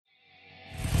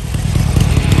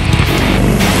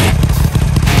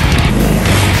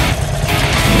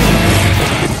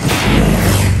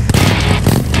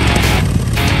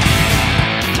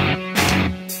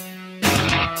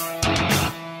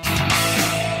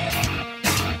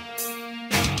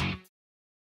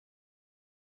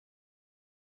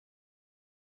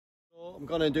So I'm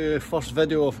going to do first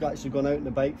video of actually going out on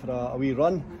the bike for a wee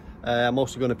run. I'm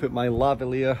also going to put my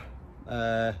lavalier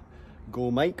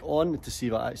Go mic on to see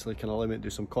if it actually can allow me to do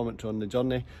some commentary on the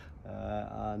journey,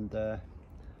 and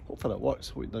hopefully it works.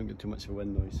 Hope it doesn't get too much of a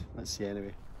wind noise. Let's see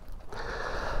anyway.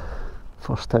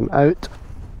 First time out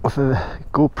with a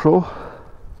GoPro.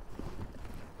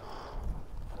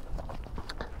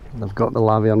 And I've got the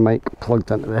lavalier mic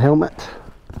plugged into the helmet,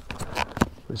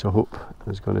 which I hope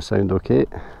is going to sound okay.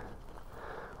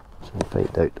 So we'll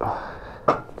find out.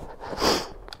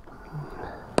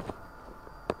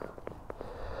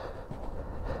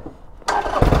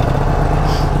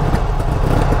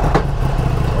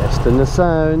 Testing the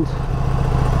sound.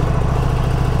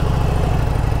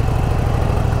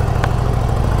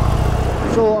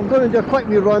 So I'm going to do a quick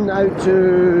wee run out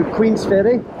to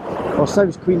Queensferry, or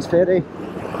South Queensferry,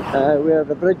 where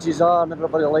the bridges are, and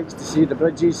everybody likes to see the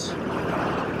bridges.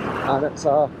 And it's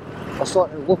a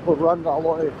sort of local run that a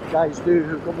lot of guys do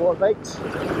who've got motorbikes.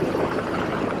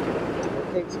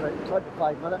 It takes about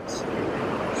 25 minutes,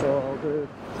 so I'll do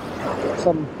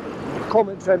some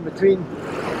commentary in between.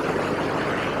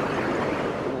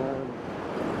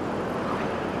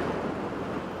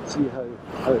 See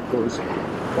how it goes.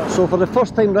 So for the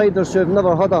first time riders who have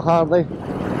never had a Harley,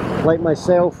 like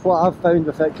myself, what I've found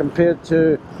with it compared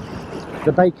to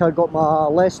the bike I got my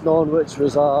lesson on, which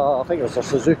was I think it was a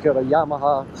Suzuki or a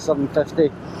Yamaha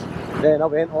 750. Then I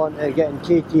went on to getting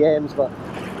KTMs, but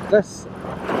this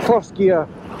first gear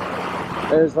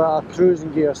is like a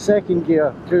cruising gear, second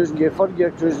gear cruising gear, third gear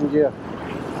cruising gear,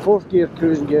 fourth gear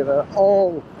cruising gear. They're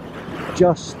all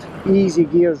just easy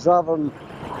gears rather than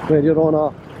where you're on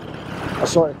a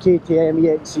sort of KTM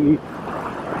EXE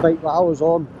bike that I was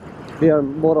on. They're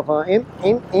more of a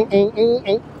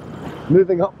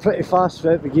moving up pretty fast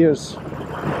throughout the gears.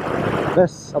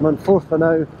 This, I'm in fourth for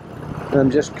now, and I'm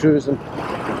just cruising.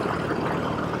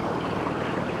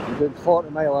 I'm doing 40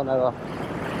 mile an hour.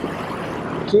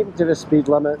 Keeping to the speed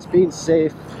limits, being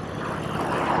safe,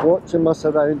 watching my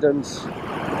surroundings,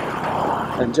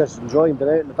 and just enjoying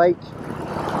being out on the bike.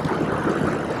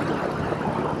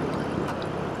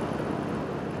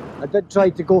 I did try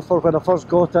to go for when I first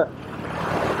got it,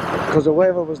 because the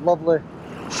weather was lovely.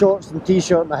 Shorts and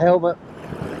t-shirt and a helmet,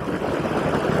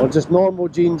 or just normal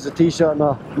jeans, a t-shirt and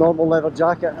a normal leather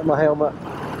jacket and my helmet,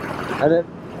 and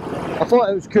I thought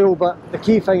it was cool, but the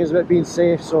key thing is about being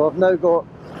safe. So I've now got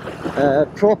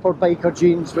proper biker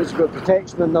jeans which have got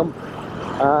protection in them,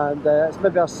 and it's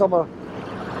maybe a summer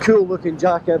cool looking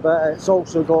jacket, but it's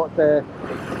also got the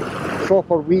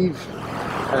proper weave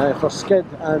for skid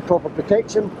and proper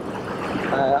protection.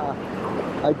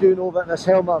 I do know that this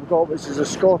helmet I've got, which is a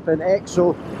Scorpion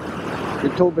Exo, they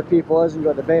told me people hasn't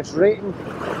got the best rating,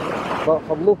 but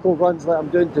for local runs like I'm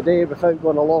doing today without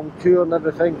going a long tour and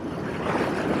everything,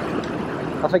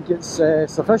 I think it's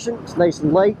sufficient. It's nice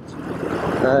and light.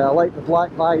 I like the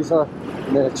black visor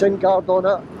and the chin guard on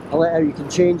it. I like how you can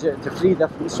change it into 3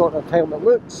 different sort of helmet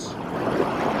looks.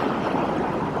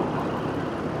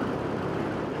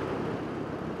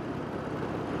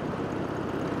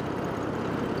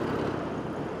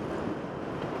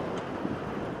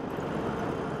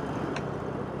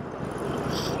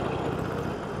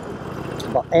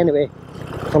 But anyway,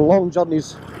 for long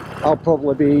journeys I'll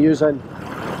probably be using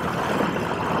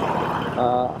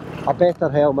a better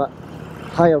helmet,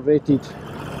 higher rated,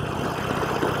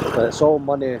 but it's all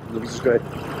money. You've just got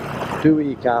to do what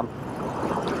you can.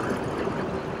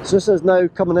 So this is now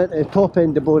coming into the top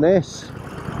end of Bowness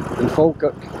in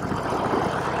Falkirk.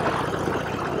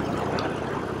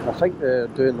 I think they're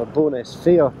doing their Bowness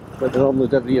Fair, but they normally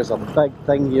do every year. Is a big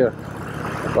thing here,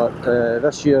 but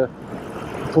this year,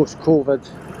 post-COVID,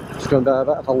 it's going to be a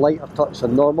bit of a lighter touch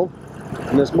than normal,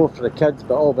 and it's more for the kids,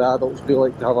 but all the adults do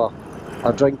like to have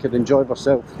a drink and enjoy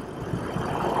themselves.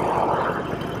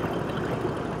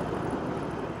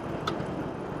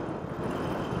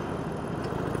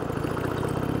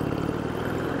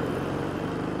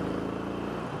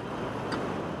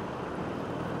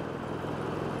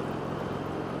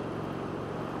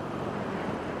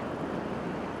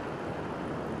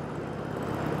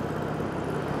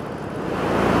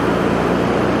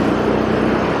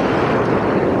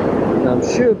 I'm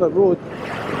sure the road,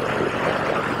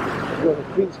 the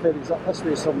Queensferry's up this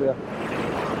way somewhere. I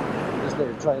just need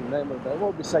to try and remember, but it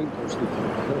will be signposted.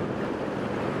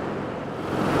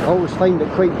 I always find it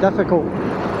quite difficult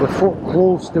with folk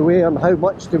clothes to wear and how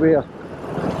much to wear.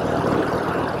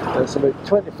 It's about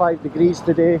 25 degrees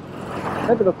today,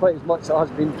 maybe not quite as much as it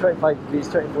has been, 25 degrees,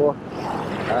 24.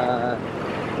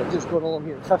 We're just going along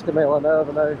here at 50 mile an hour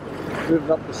now,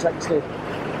 moving up to 60.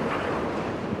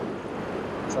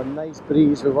 It's a nice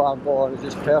breeze with what I've got on, it's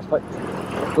just perfect.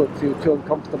 Don't feel too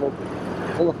uncomfortable.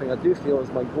 The only thing I do feel is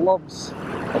my gloves,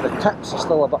 but the tips are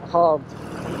still a bit hard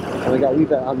and I got a wee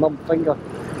bit of a numb finger.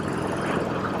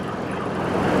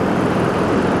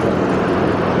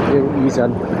 They'll ease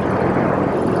in.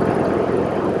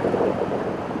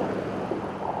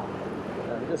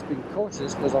 I've just been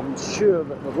cautious because I'm sure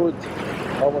that the road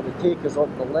I want to take is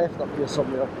on the left up here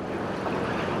somewhere.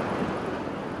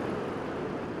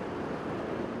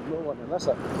 I don't want to miss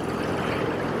it.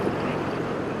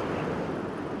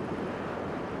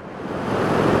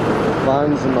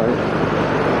 Vans now.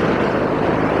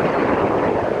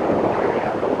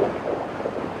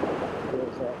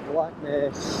 There's a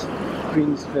Blackness,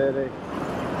 Queensferry,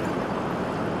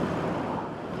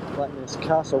 Blackness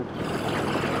Castle.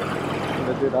 I'm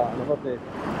going to do that another day.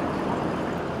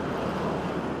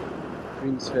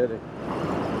 Queensferry.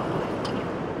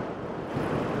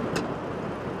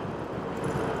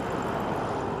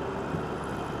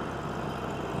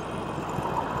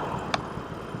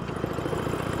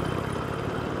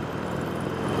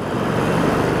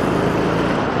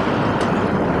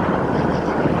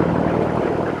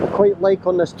 Quite like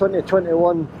on this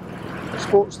 2021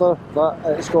 Sportster that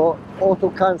it's got auto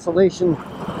cancellation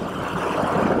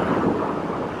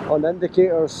on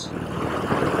indicators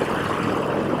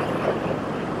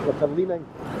with the leaning.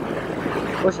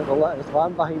 Wish I'd have let his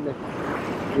van behind me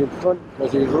in front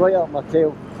because he's right up my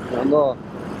tail. I'm not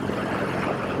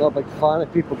a big fan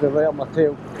of people being right up my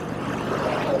tail.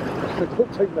 I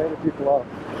don't think many people are.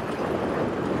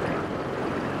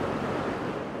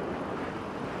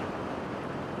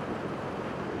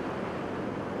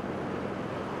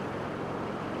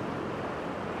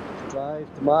 Drive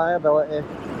to my ability.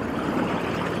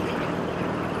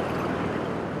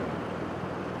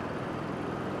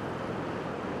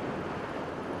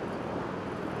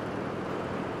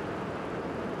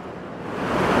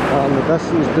 And the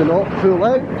distance, do not pull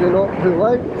out,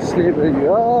 stay where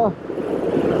you are.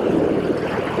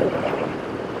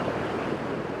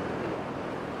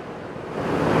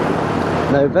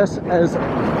 Now this is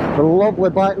the lovely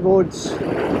back roads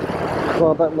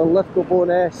for a bit of the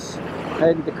Lithgow-Bowness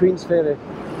heading to Queensferry,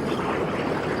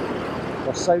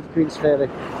 or South Queensferry.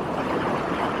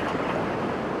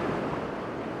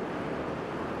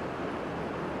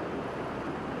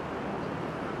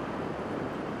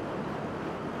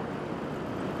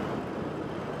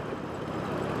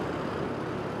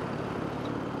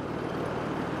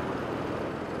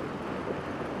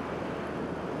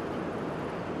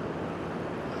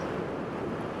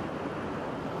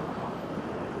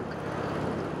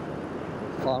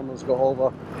 Farmer's got all the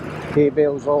hay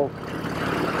bales all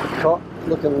cut,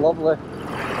 looking lovely.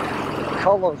 The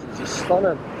colours is just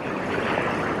stunning.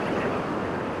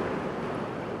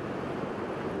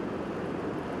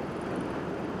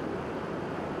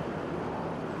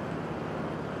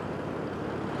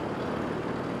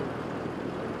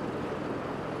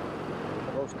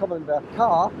 If I was coming by a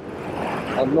car,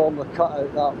 I'd normally cut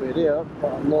out that way there,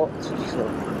 but I'm not, so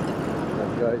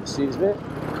that guy sees me.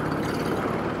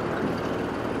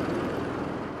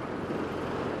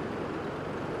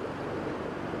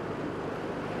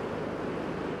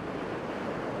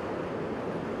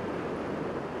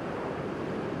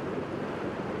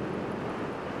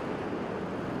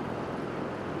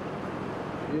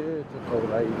 Beautiful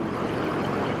riding.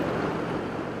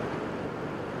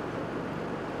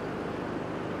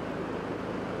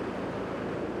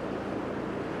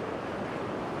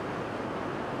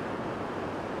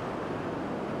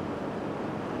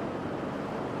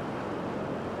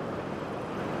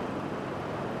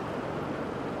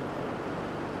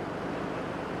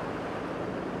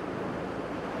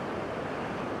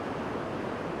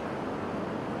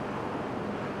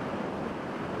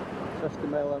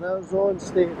 mph zone,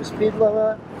 stay at the speed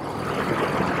limit.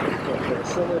 Not for a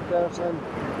silly person.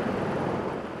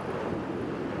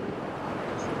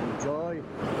 Just enjoy.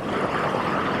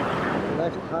 The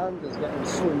left hand is getting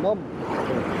so numb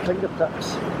with the fingertips.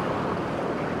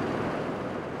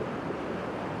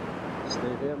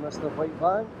 Stay there, Mr. White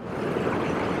Van.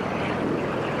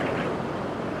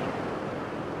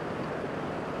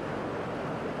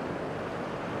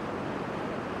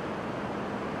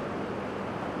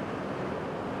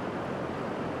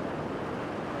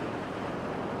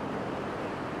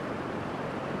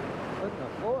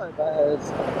 That is,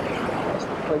 it's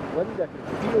quite windy, I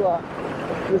can feel that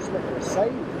pushing it to the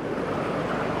side.